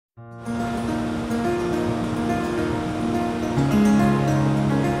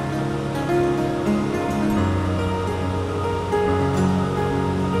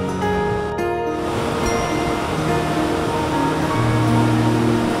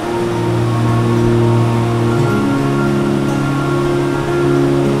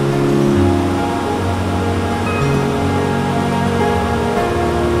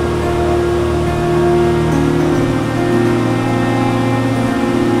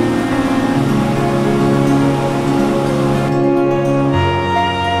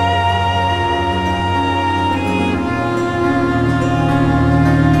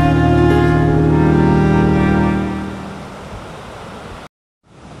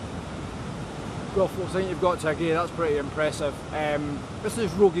Well folks, I think you've got to agree, that's pretty impressive. This is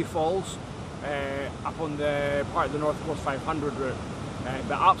Rogie Falls, up on the part of the North Coast 500 route.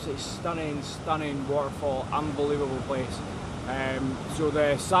 But absolutely stunning waterfall, unbelievable place. So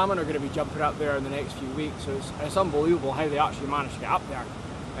the salmon are going to be jumping up there in the next few weeks, so it's unbelievable how they actually managed to get up there.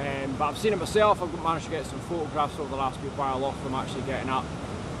 But I've seen it myself, I've managed to get some photographs over the last few while of them actually getting up.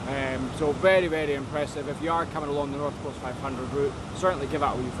 So very impressive. If you are coming along the North Coast 500 route, certainly give it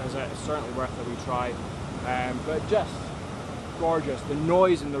a wee visit, it's certainly worth a wee try. But just gorgeous, the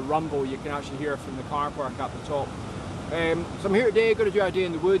noise and the rumble you can actually hear from the car park up the top. So I'm here today, going to do a day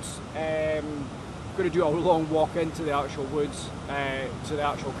in the woods, going to do a long walk into the actual woods, to the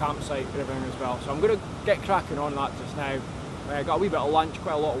actual campsite and everything as well. So I'm going to get cracking on that just now. Got a wee bit of lunch,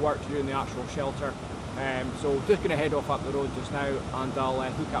 quite a lot of work to do in the actual shelter. So just going to head off up the road just now, and I'll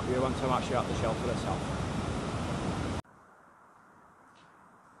hook up with you once I'm actually at the shelter itself.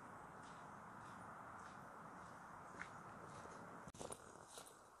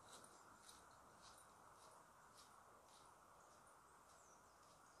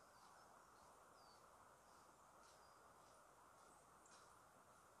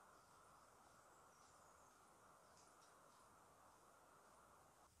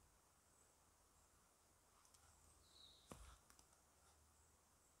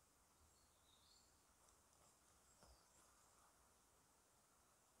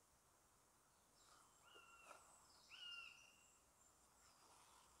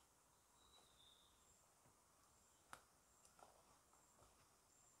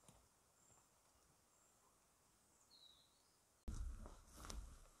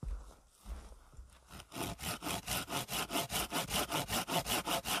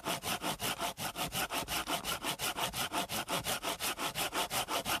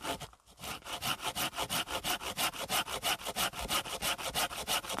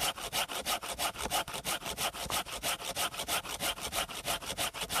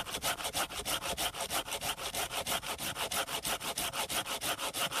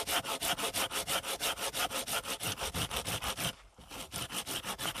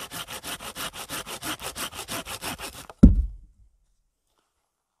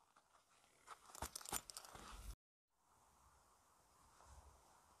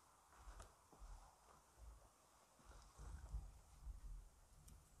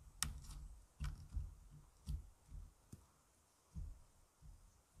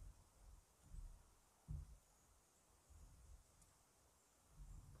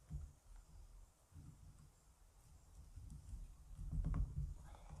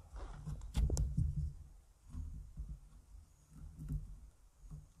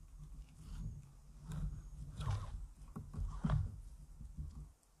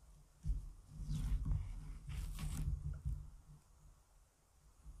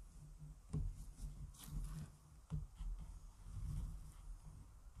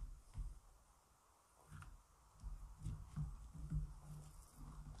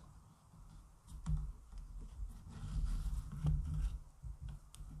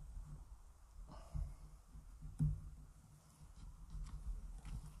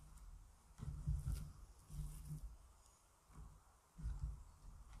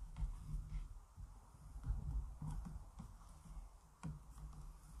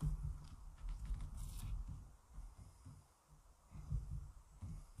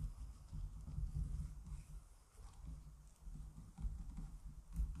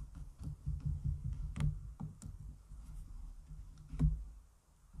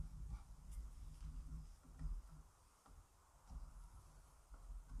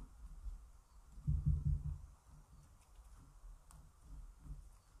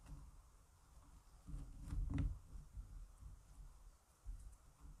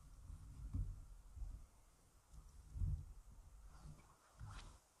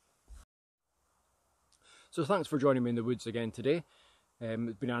 So thanks for joining me in the woods again today.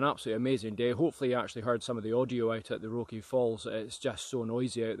 It's been an absolutely amazing day. Hopefully you actually heard some of the audio out at the Rogie Falls. It's just so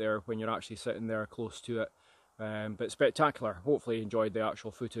noisy out there when you're actually sitting there close to it. But spectacular. Hopefully you enjoyed the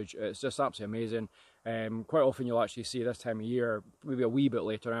actual footage. It's just absolutely amazing. Quite often you'll actually see this time of year, maybe a wee bit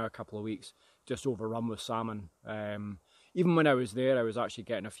later now, a couple of weeks, just overrun with salmon. Even when I was there, I was actually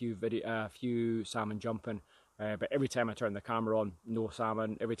getting a few salmon jumping. But every time I turn the camera on, no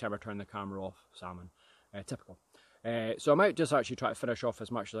salmon. Every time I turn the camera off, salmon. Typical. So I might just actually try to finish off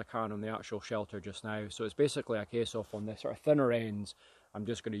as much as I can on the actual shelter just now. So it's basically a case of, on the sort of thinner ends, I'm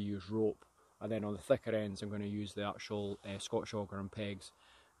just going to use rope, and then on the thicker ends I'm going to use the actual scotch auger and pegs.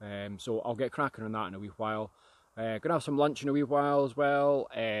 So I'll get cracking on that in a wee while. Gonna have some lunch in a wee while as well.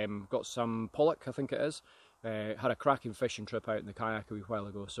 Got some pollock, I think it is. Had a cracking fishing trip out in the kayak a wee while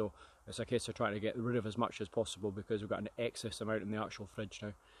ago, so it's a case of trying to get rid of as much as possible because we've got an excess amount in the actual fridge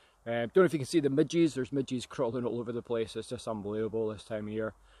now. Don't know if you can see the midges. There's midges crawling all over the place. It's just unbelievable this time of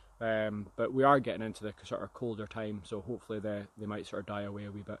year. But we are getting into the sort of colder time, so hopefully they might sort of die away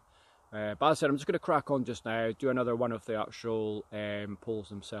a wee bit. But as I said, I'm just going to crack on just now, do another one of the actual poles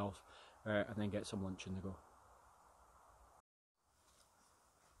themselves, and then get some lunch in the go.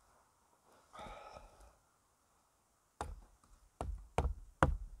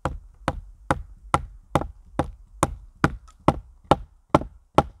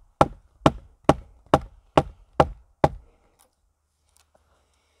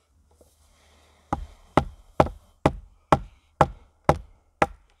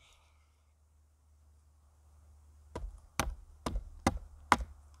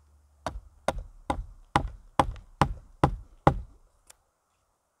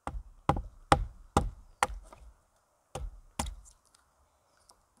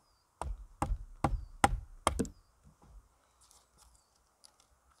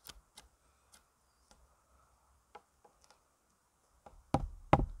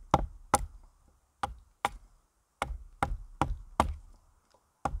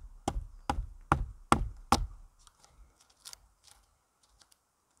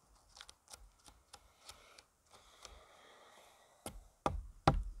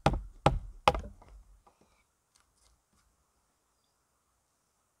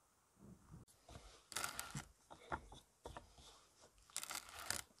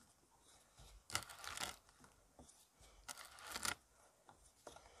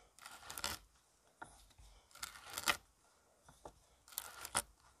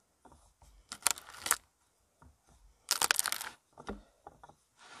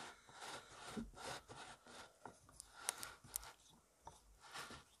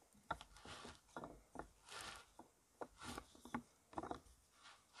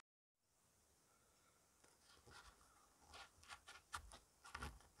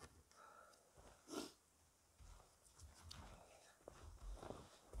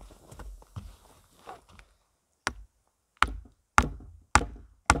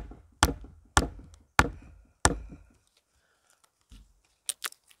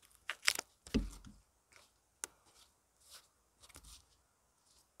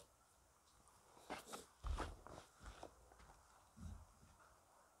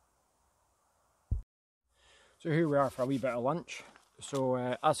 So here we are for a wee bit of lunch. So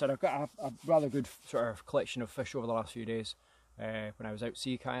as I said, I've got a rather good sort of collection of fish over the last few days when I was out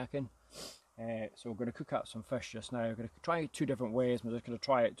sea kayaking. So we're going to cook up some fish just now. I'm going to try two different ways. I'm just going to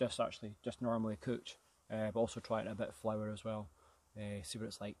try it just normally cooked, but also try it in a bit of flour as well. See what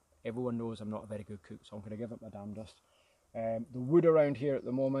it's like. Everyone knows I'm not a very good cook, so I'm going to give it my damnedest. The wood around here at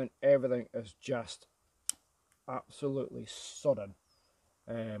the moment, everything is just absolutely sodden.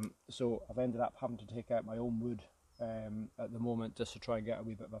 So I've ended up having to take out my own wood at the moment just to try and get a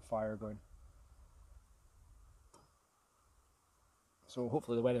wee bit of a fire going. So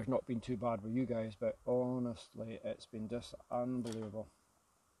hopefully the weather's not been too bad for you guys, but honestly it's been just unbelievable.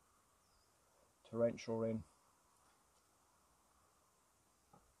 Torrential rain.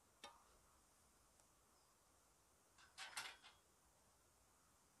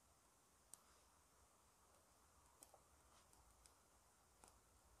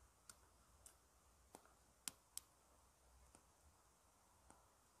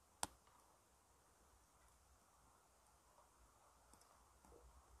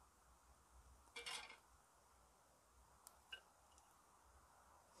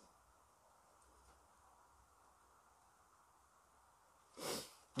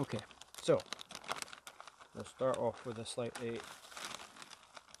 Okay, so we'll start off with a slightly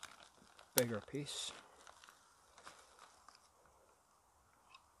bigger piece.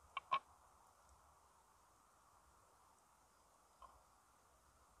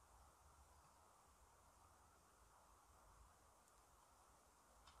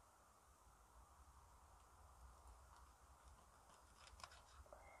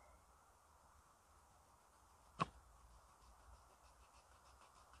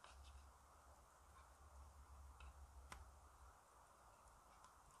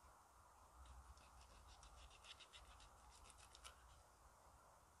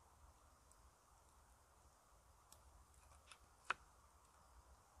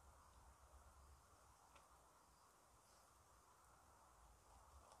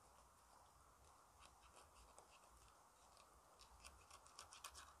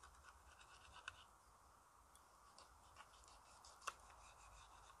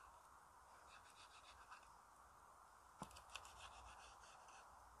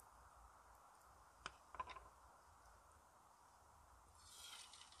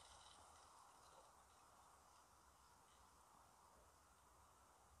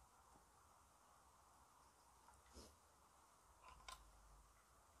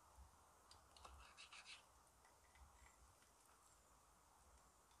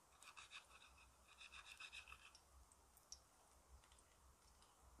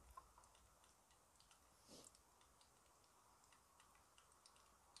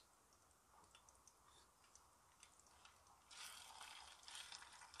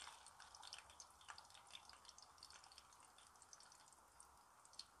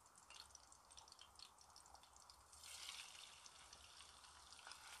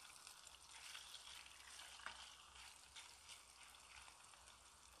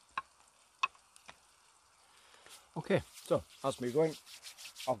 Okay, so that's me going.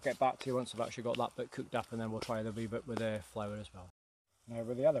 I'll get back to you once I've actually got that bit cooked up, and then we'll try the wee bit with the flour as well. Now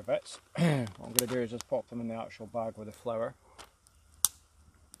with the other bits, what I'm going to do is just pop them in the actual bag with the flour.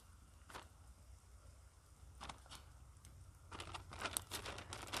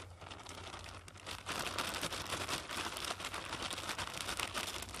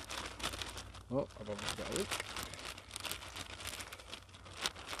 Oh, I've obviously got a leak.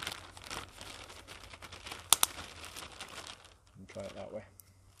 And try it that way.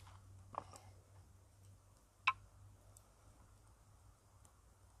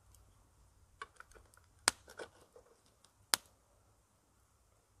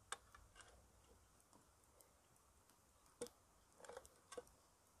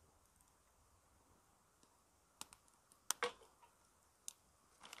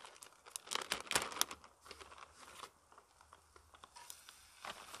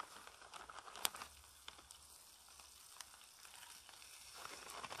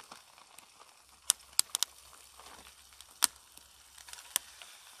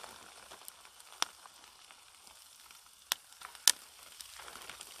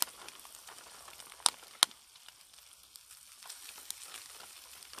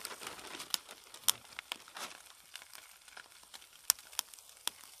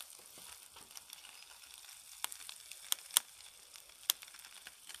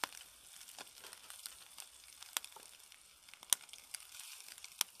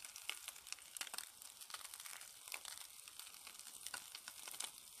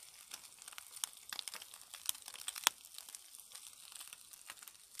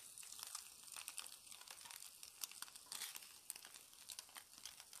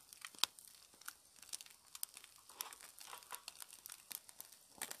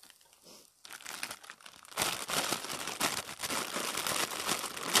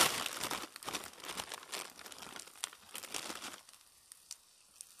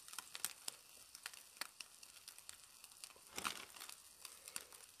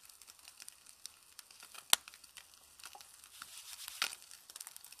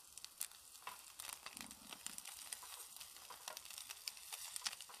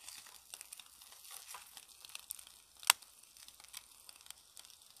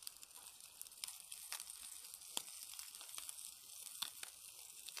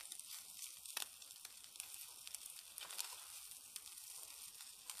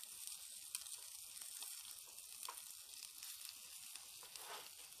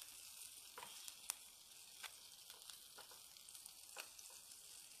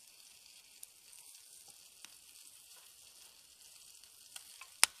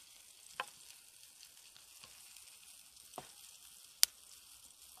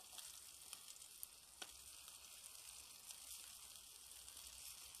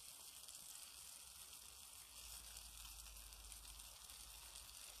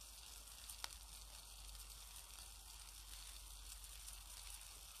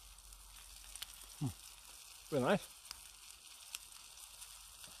 Really nice.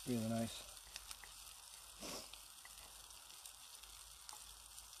 Really nice.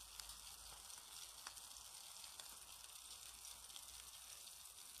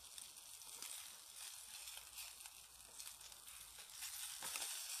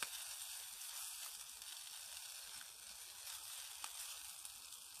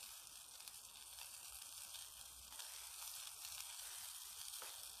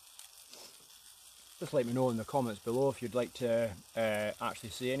 Just let me know in the comments below if you'd like to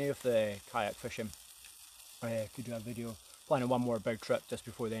actually see any of the kayak fishing. Could do a video, planning one more big trip just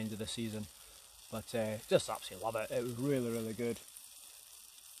before the end of the season, but just absolutely love it. It was really good.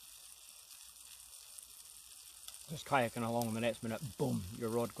 Just kayaking along, and the next minute, boom, your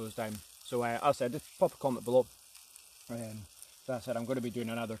rod goes down. So as I said, just pop a comment below. As I said, I'm going to be doing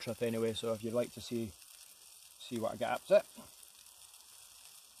another trip anyway, so if you'd like to see what I get up to.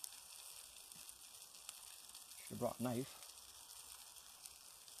 Should have brought a knife.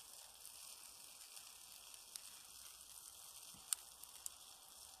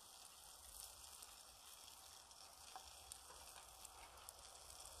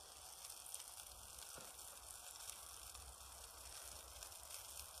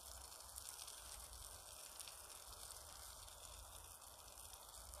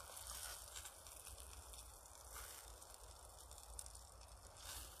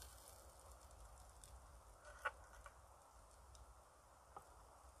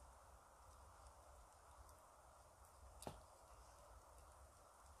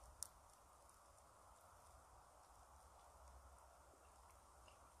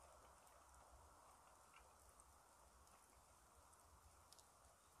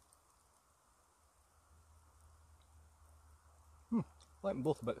 like them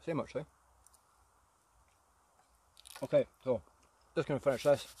both about the same actually. Okay, so just going to finish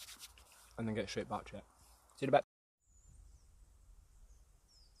this and then get straight back to it. See you in a bit.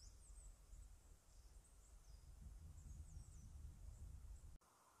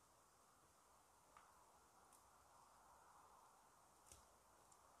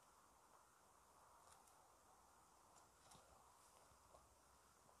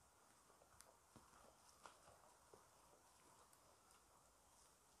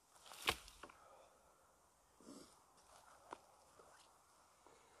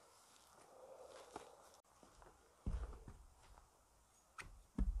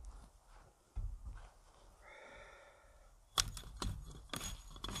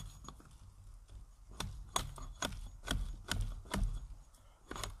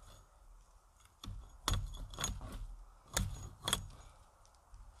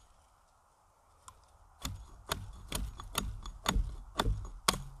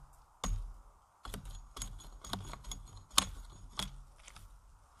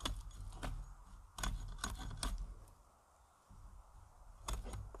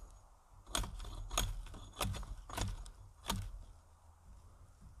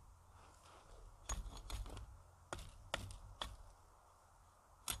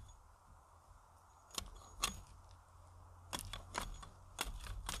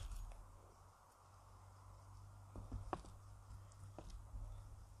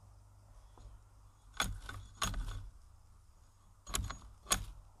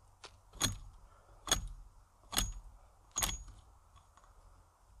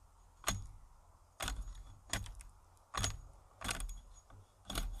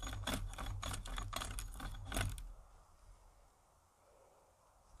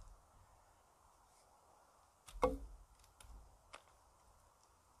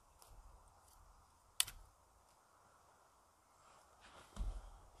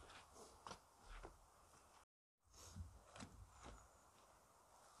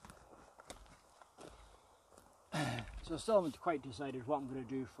 So I still haven't quite decided what I'm going to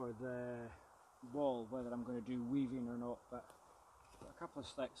do for the wall, whether I'm going to do weaving or not, but I've got a couple of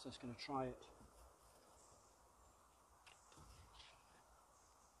sticks, just going to try it.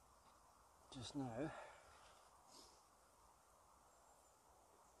 Just now.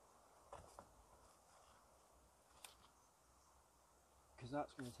 Because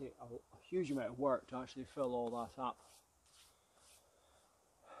that's going to take a huge amount of work to actually fill all that up.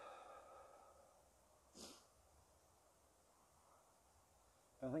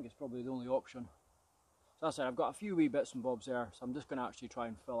 I think it's probably the only option. So as I said, I've got a few wee bits and bobs there, so I'm just going to actually try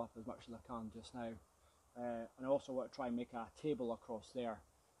and fill up as much as I can just now. And I also want to try and make a table across there,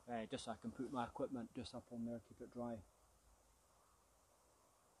 just so I can put my equipment just up on there, keep it dry.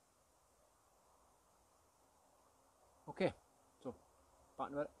 Okay, so back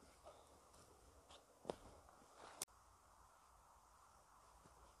in a minute.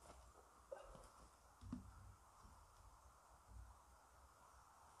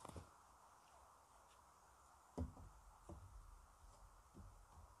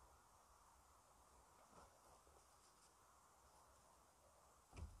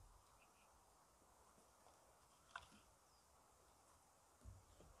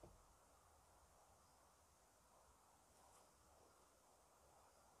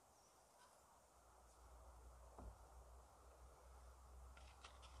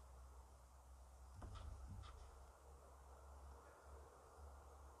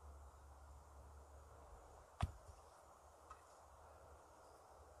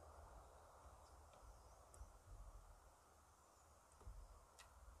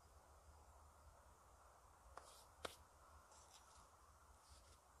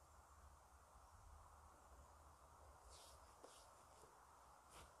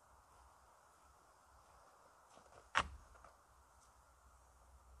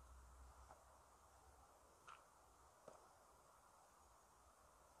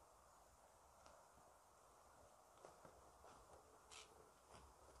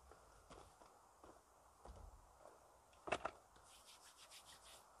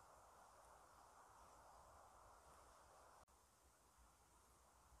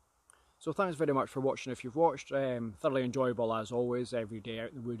 So thanks very much for watching if you've watched. Thoroughly enjoyable as always, every day out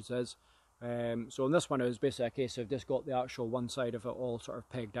in the woods is. So in this one it was basically a case of just got the actual one side of it all sort of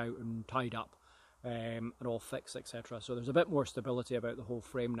pegged out and tied up and all fixed, etc. So there's a bit more stability about the whole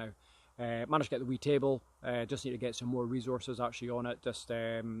frame now. Managed to get the wee table, just need to get some more resources actually on it, just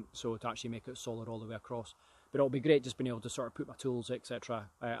so to actually make it solid all the way across. But it'll be great just being able to sort of put my tools, etc.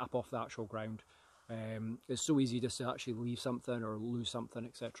 Up off the actual ground. It's so easy just to actually leave something or lose something,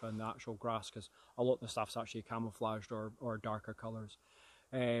 etc. in the actual grass, because a lot of the stuff's actually camouflaged or darker colours.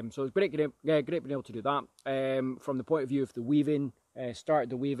 So it's great being able to do that. From the point of view of the weaving, started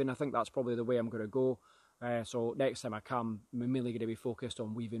the weaving, I think that's probably the way I'm going to go. So next time I come, I'm mainly going to be focused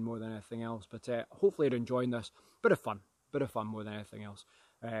on weaving more than anything else. But hopefully you're enjoying this. Bit of fun more than anything else.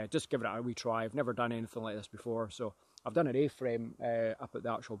 Just give it a wee try. I've never done anything like this before. So I've done an A-frame up at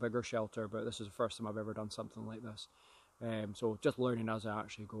the actual bigger shelter, but this is the first time I've ever done something like this. So just learning as I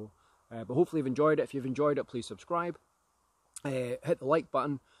actually go. But hopefully you've enjoyed it. If you've enjoyed it, please subscribe. Hit the like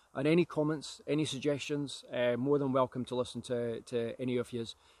button, and any comments, any suggestions, more than welcome to listen to any of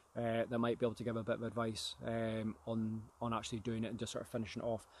yous that might be able to give a bit of advice on actually doing it and just sort of finishing it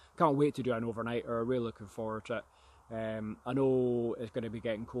off. Can't wait to do an overnighter, really looking forward to it. I know it's going to be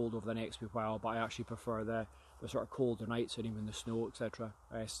getting cold over the next wee while, but I actually prefer the sort of colder nights and even the snow, etc.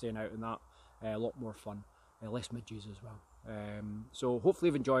 Staying out in that, a lot more fun, less midges as well. So hopefully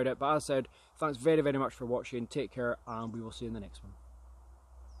you've enjoyed it, but as I said, thanks very much for watching, take care, and we will see you in the next one.